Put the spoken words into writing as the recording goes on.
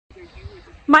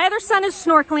my other son is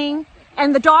snorkeling,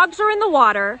 and the dogs are in the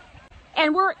water,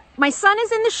 and my son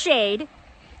is in the shade,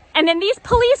 and then these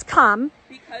police come,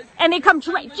 and they come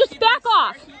just back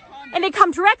off, and they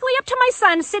come directly up to my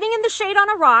son sitting in the shade on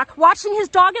a rock, watching his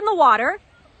dog in the water,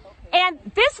 and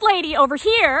this lady over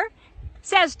here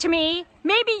says to me,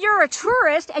 maybe you're a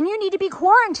tourist and you need to be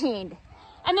quarantined.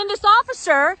 And then this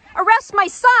officer arrests my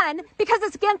son because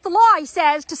it's against the law, he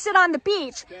says, to sit on the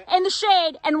beach in the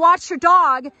shade and watch your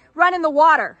dog run in the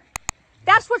water.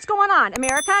 That's what's going on,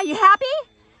 America. Are you happy?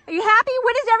 Are you happy?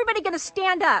 When is everybody going to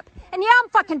stand up? And yeah, I'm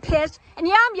fucking pissed. And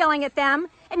yeah, I'm yelling at them.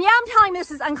 And yeah, I'm telling them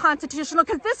this is unconstitutional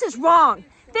because this is wrong.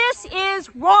 This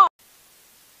is wrong.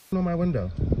 On my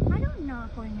window. I don't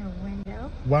knock on your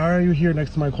window. Why are you here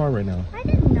next to my car right now? I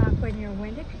didn't knock on your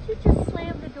window because you just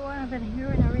slammed the door and I've been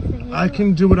hearing everything you I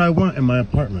can do what I want in my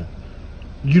apartment.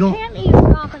 You don't. Can't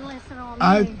eavesdrop and listen on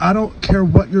me. I don't care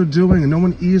what you're doing, and no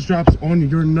one eavesdrops on you.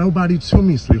 You're nobody to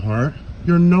me, sweetheart.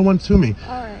 You're no one to me.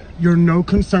 All right. You're no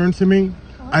concern to me.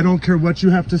 I don't care what you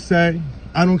have to say.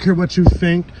 I don't care what you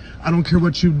think. I don't care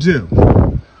what you do.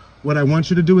 What I want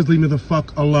you to do is leave me the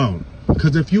fuck alone.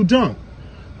 Because if you don't,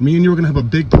 me and you are going to have a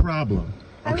big problem.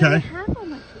 Okay? I already have a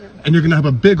much bigger. And you're going to have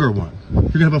a bigger one. You're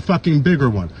going to have a fucking bigger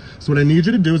one. So what I need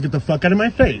you to do is get the fuck out of my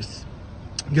face.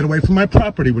 Get away from my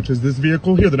property, which is this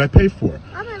vehicle here that I pay for.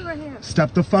 I'm over here.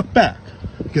 Step the fuck back.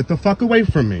 Get the fuck away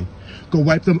from me. Go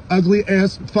wipe them ugly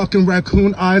ass fucking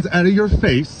raccoon eyes out of your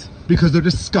face because they're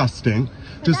disgusting.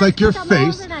 But just like your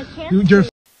face. Your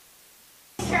I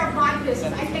take care of my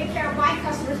business. I take care of my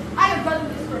customers. I have done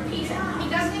this for a piece. He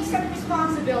doesn't accept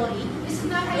responsibility. This is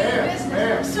not how you do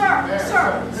business. Sir.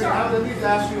 Let me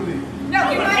ask you to leave. No,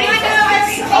 you're not going to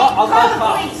I'll call the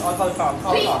cops. I'll call the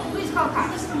cops. Please call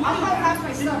cops. I'll call cops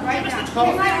myself right now.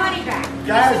 Give my money back.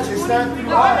 Guys, it's not through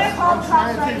us. I'm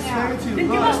trying to explain to you. Then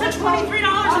give us the $23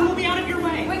 and we'll be out of your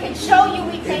way. We can show you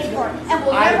we paid for it. And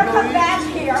we'll never come back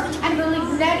here and we'll leave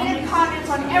negative comments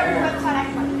on every website I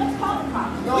can. Let's call the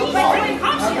cops. No, I'm trying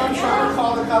to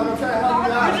call the cops. I'm trying to help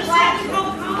you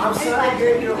out. I'm trying to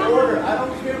get your order. I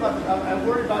don't care about the I'm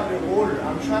worried about your order.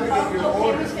 I'm trying to get your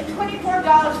order. Okay, we spent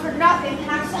 $24 for nothing.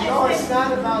 No, it's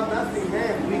not about nothing,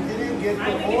 man. We didn't get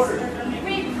the order.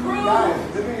 We proved.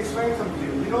 Guys, let me explain something to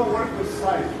you. We don't work with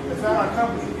Slice. It's not our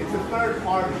company. It's a third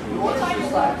party. We work with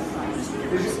Slice.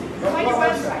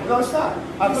 No, it's not.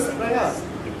 I put it right now.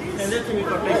 Send it to me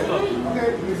for Facebook.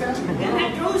 Okay, exactly. And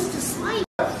that goes to Slice.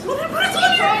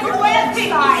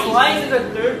 Slice is a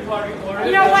third party order.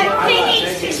 You know what? He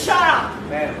needs to shut up.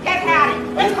 Get at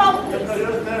it. Let's call the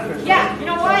police. Yeah, you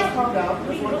know what? Calm down.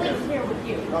 We really clear with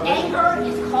you. Anger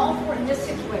is called for in this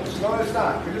situation. No, it's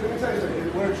not. Let me tell you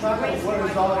something. We're trying to, what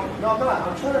is all, no, I'm not.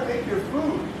 I'm trying to make your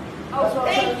food. Oh,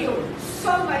 thank you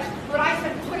so much. But I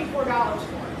spent $24 for it.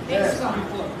 Thanks so much.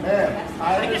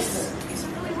 I understand. Is it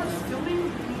really worth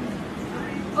filming?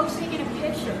 Oh, taking a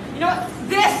picture. You know what?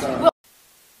 This will.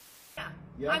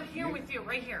 I'm here with you,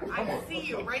 right here. I see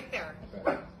you right there.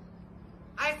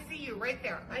 I see you right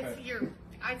there.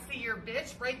 I see your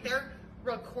bitch right there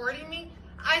recording me.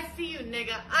 I see you,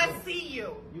 nigga. I see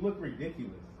you. You look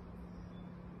ridiculous.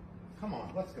 Come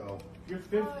on, let's go. You're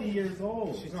 50 years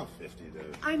old. She's not 50,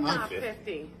 dude. I'm not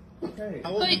 50. Okay.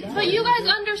 But you guys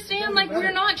understand, like,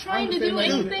 we're not trying to do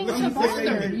anything to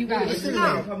bother you guys.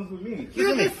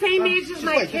 You're the same age as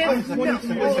my kids.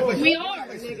 We are.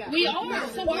 We are.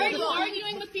 So why are you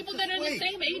arguing with people that are the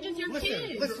same age as your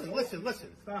kids? Listen.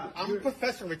 I'm a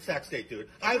professor at Sac State, dude.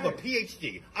 I have a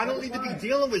PhD. I don't need to be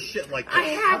dealing with shit like this. I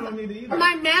have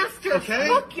my master's. Okay?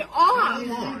 Fuck you off.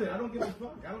 I don't give a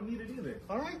fuck. I don't need it either.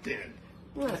 All right, then.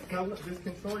 Look, Just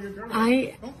control your girl.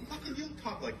 Don't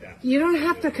talk like that. you don't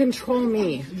have to control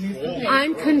me.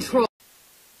 I'm control.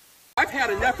 I've had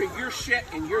enough of your shit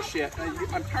and your shit.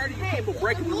 I'm tired of you people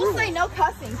breaking the rules. Say no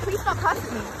cussing. Please don't cuss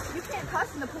me. You can't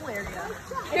cuss in the pool area.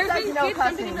 There's been no kids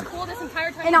cussing. jumping in the pool this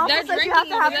entire time. And also They're says you have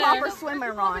to have drinking proper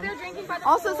swimwear on.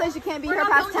 Also says you can't be here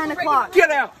past 10 o'clock.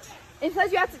 Get out! It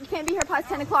says you can't be here past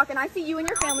 10 o'clock, and I see you and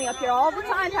your family up here all the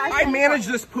time past 10 I manage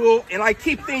this pool, and I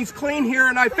keep things clean here,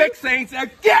 and I fix things. Now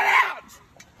get out!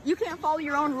 You can't follow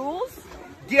your own rules?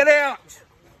 Get out!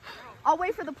 I'll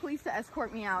wait for the police to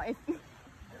escort me out.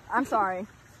 I'm sorry.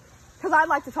 Because I'd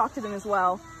like to talk to them as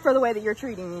well for the way that you're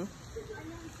treating me.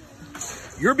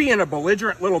 You're being a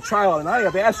belligerent little child, and I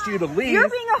have asked you to leave. You're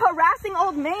being a harassing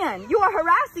old man. You are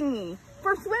harassing me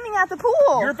for swimming at the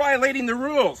pool. You're violating the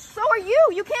rules. So are you.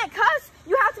 You can't cuss.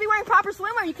 You have to be wearing proper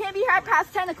swimwear. You can't be here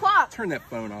past 10 o'clock. Turn that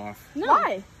phone off. No.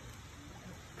 Why?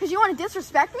 Because you want to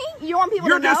disrespect me? You want people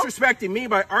to know? You're disrespecting me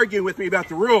by arguing with me about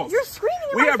the rules. You're screaming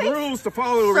in my face. We have rules to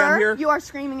follow around here. You are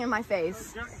screaming in my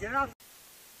face. Get out.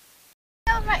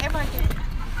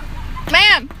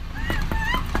 Ma'am!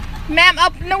 Ma'am,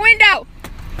 open the window.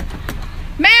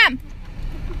 Ma'am.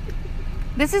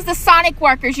 This is the Sonic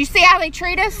workers. You see how they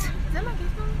treat us?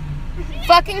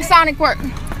 Fucking Sonic work.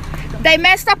 They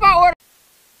messed up our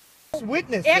order.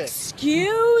 Witness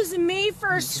Excuse me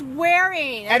for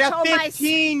swearing. at a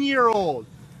 15-year-old.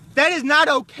 That is not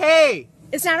okay.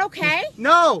 It's not okay?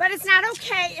 No. But it's not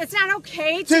okay. It's not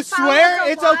okay To follow swear,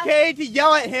 the it's law. okay to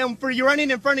yell at him for you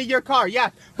running in front of your car.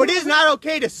 Yeah. But it is not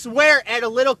okay to swear at a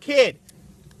little kid.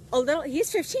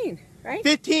 He's 15, right?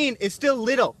 15 is still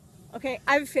little. Okay,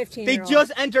 I have a 15. They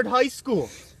just entered high school.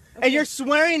 Okay. And you're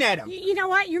swearing at him. You know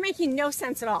what? You're making no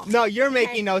sense at all. No, you're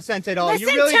making no sense at all. Listen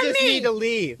you really to just me. need to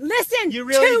leave. Listen You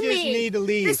really to just me. need to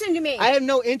leave. Listen to me. I have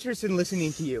no interest in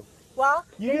listening to you. Well,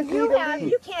 You then just need to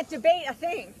leave. you can't debate a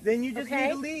thing. Then you just need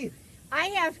to leave.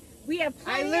 We have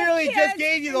I plenty literally of just kids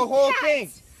gave you the and whole pets.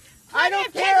 thing. I Plenty don't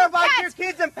of kids care and about pets. your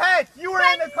kids and pets. You were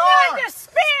Then in the you're car. in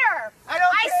despair. I don't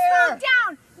I care. slowed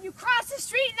down. You cross the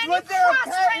street and then Was you there a cross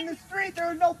pet right in the street? There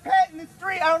was no pet in the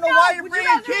street. I don't know No, why you're would you bringing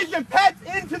rather- kids and pets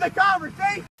into the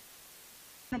conversation.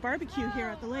 A barbecue here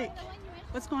at the lake.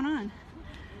 What's going on?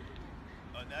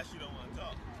 Now she don't want to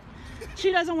talk.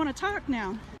 She doesn't want to talk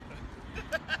now.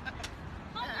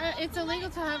 It's illegal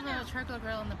to have a charcoal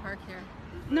grill in the park here.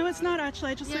 No, it's not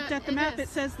actually. I just looked at the it map. is. It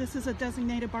says this is a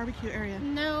designated barbecue area.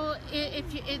 No,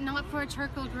 not for a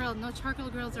charcoal grill. No charcoal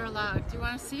grills are allowed. Do you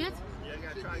want to see it? Yeah, I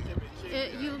gotta try and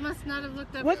get me You must not have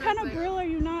looked up. What kind of correctly. grill are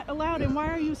you not allowed, and why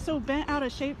are you so bent out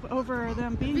of shape over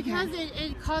them being Because here?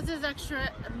 it causes extra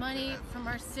money from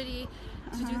our city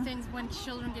to do things when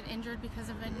children get injured because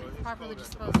of improperly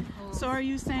disposed hose. So are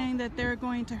you saying that they're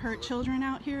going to hurt children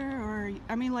out here, or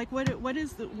I mean, like, what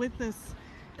is with this?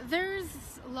 There's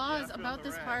laws about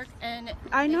this park, and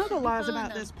I know they the should be laws following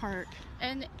about them. this park.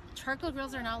 And charcoal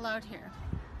grills are not allowed here.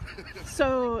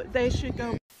 So they should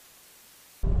go.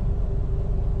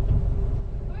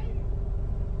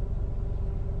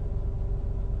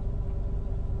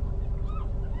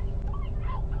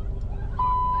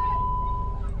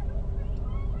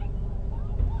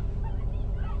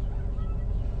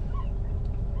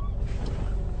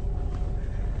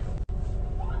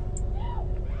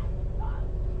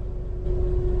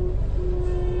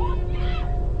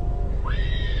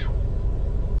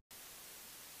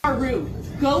 Are rude.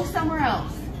 Go somewhere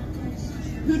else.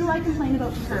 Who do I complain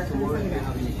about to her?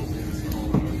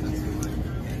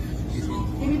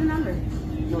 Give me the number.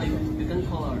 No, you can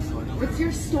call our store number. What's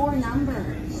your store number?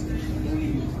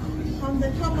 On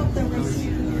the top of the list.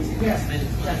 Yes,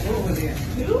 that's over there.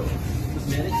 Who?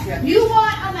 Manager. You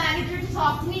want a manager to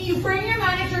talk to me? You bring your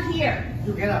manager here.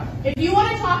 You get up. If you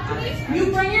want to talk to me,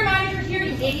 you bring your manager here,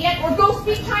 you idiot, or go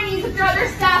speak Chinese with your other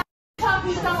staff. Talk to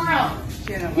me somewhere else.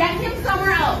 Get him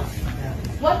somewhere else.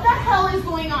 What the hell is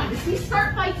going on? Does he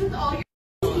start fights with all your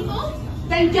people?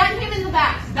 Then get him in the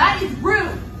back. That is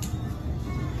rude.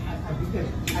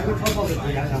 I will talk about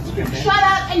it. Shut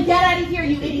up and get out of here,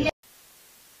 you idiot.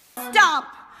 Stop!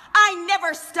 I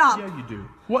never stop! Yeah, you do.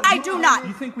 What? I do not.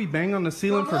 You think we bang on the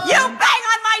ceiling for fun? You bang on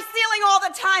my ceiling all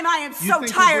the time! I am You so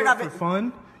think tired we do of it! for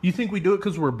fun? You think we do it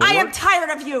because we're bored? I am tired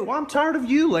of you! Well, I'm tired of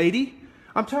you, lady.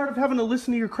 I'm tired of having to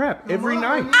listen to your crap every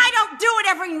night. I don't do it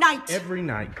every night! Every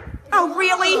night. Oh,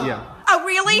 really? Yeah. Oh,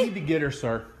 really? You need to get her,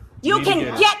 sir. You need to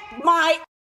can get my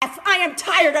ass! I am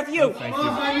tired of you! Thank you.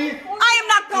 I am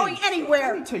not going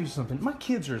anywhere! Let me tell you something. My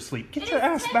kids are asleep. Get your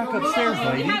ass back upstairs,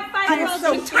 lady. I am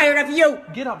so tired of you!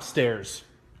 Get upstairs.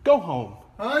 Go home.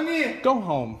 Honey. Go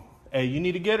home. Hey, you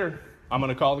need to get her. I'm going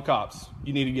to call the cops.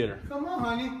 You need to get her. Come on,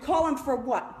 honey. Call him for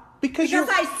what? Because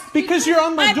Because you're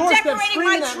on my I'm doorstep decorating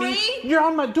screaming my at me. tree? You're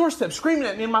on my doorstep screaming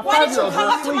at me, and my Why did you 5-year-olds come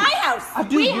are up to asleep. my house? I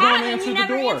do. You don't answer the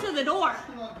door. the door.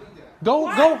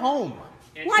 Go home.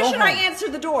 Why Go should I home. answer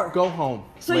the door? Go home.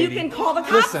 So lady. you can call the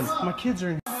cops? Listen, my kids are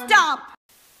in. Stop!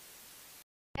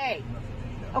 Hey,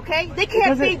 okay? They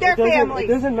can't feed their family. It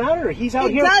doesn't matter. He's out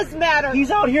here. It does matter.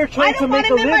 He's out here I trying don't to want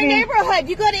make a him in my living. neighborhood.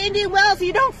 You go to Indian Wells,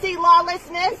 you don't see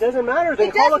lawlessness. It doesn't matter. Then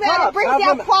It call does the matter. cops. It brings Have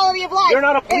down them- quality of life. You're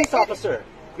not a police officer.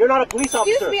 You're not a police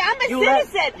officer. Excuse me, I'm a You let-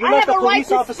 citizen. you I let have the a right police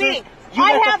to officers- speak. you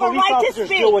I let the have a police right to officers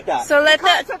speak. deal with that. So let the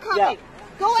cops are coming. Yeah.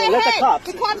 Go So ahead. let the cops.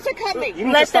 The cops are coming. You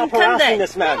need to stop harassing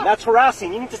this man. No. That's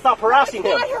harassing. You need to stop harassing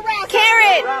him. Not harassing.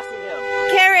 You're harassing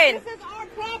him. Karen. This is our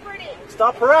property.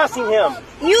 Stop harassing him.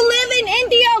 You live in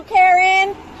Indio,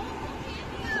 Karen.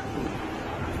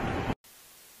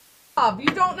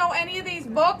 You don't know any of these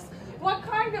books? What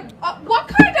kind of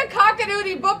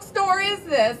cockadoodie bookstore is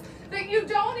this? That you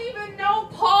don't even know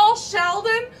Paul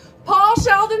Sheldon? Paul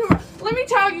Sheldon, let me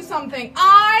tell you something.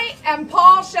 I am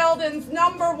Paul Sheldon's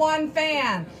 #1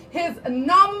 fan. His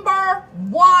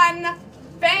 #1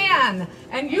 fan.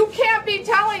 And you can't be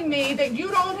telling me me that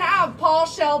you don't have Paul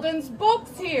Sheldon's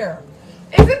books here.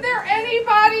 Isn't there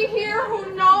anybody here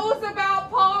who knows about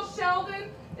Paul Sheldon?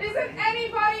 Isn't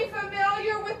anybody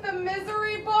familiar with the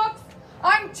Misery books?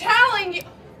 I'm telling you,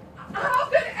 how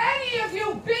could any of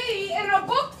you be in a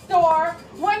bookstore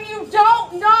when you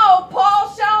don't know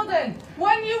Paul Sheldon?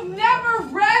 When you've never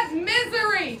read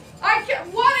Misery?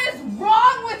 What is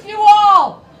wrong with you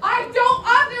all? I don't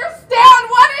understand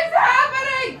what is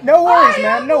happening. No worries,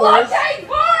 ma'am. No worries. I'm looking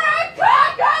for a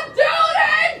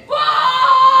cock-a-doodle ball!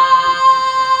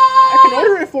 I can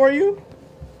order it for you.